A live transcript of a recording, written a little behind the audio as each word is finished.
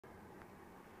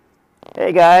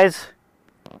Hey guys,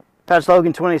 Touch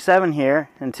Logan 27 here,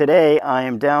 and today I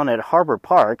am down at Harbor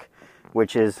Park,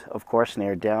 which is of course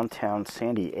near downtown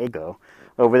San Diego.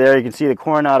 Over there you can see the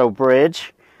Coronado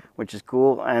Bridge, which is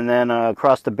cool, and then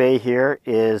across the bay here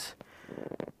is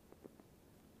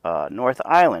North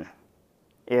Island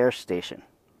Air Station,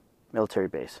 military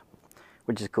base,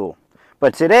 which is cool.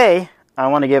 But today I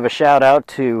want to give a shout out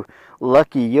to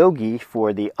Lucky Yogi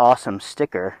for the awesome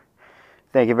sticker.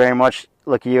 Thank you very much,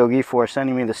 Lucky Yogi, for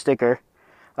sending me the sticker.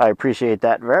 I appreciate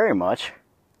that very much.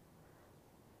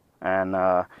 And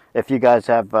if you guys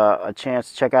have a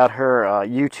chance, check out her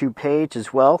YouTube page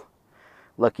as well,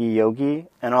 Lucky Yogi.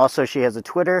 And also she has a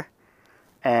Twitter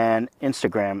and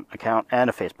Instagram account and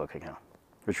a Facebook account,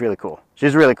 which is really cool.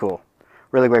 She's really cool.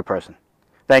 Really great person.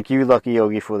 Thank you, Lucky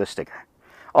Yogi, for the sticker.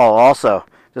 Oh, also,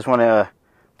 just want to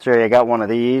show you I got one of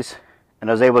these, and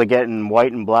I was able to get it in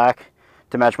white and black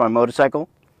to match my motorcycle.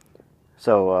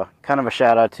 So kind of a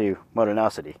shout out to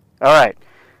Motornosity. Alright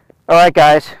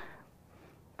guys,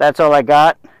 that's all I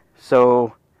got.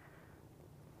 So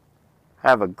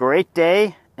have a great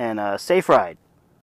day and a safe ride.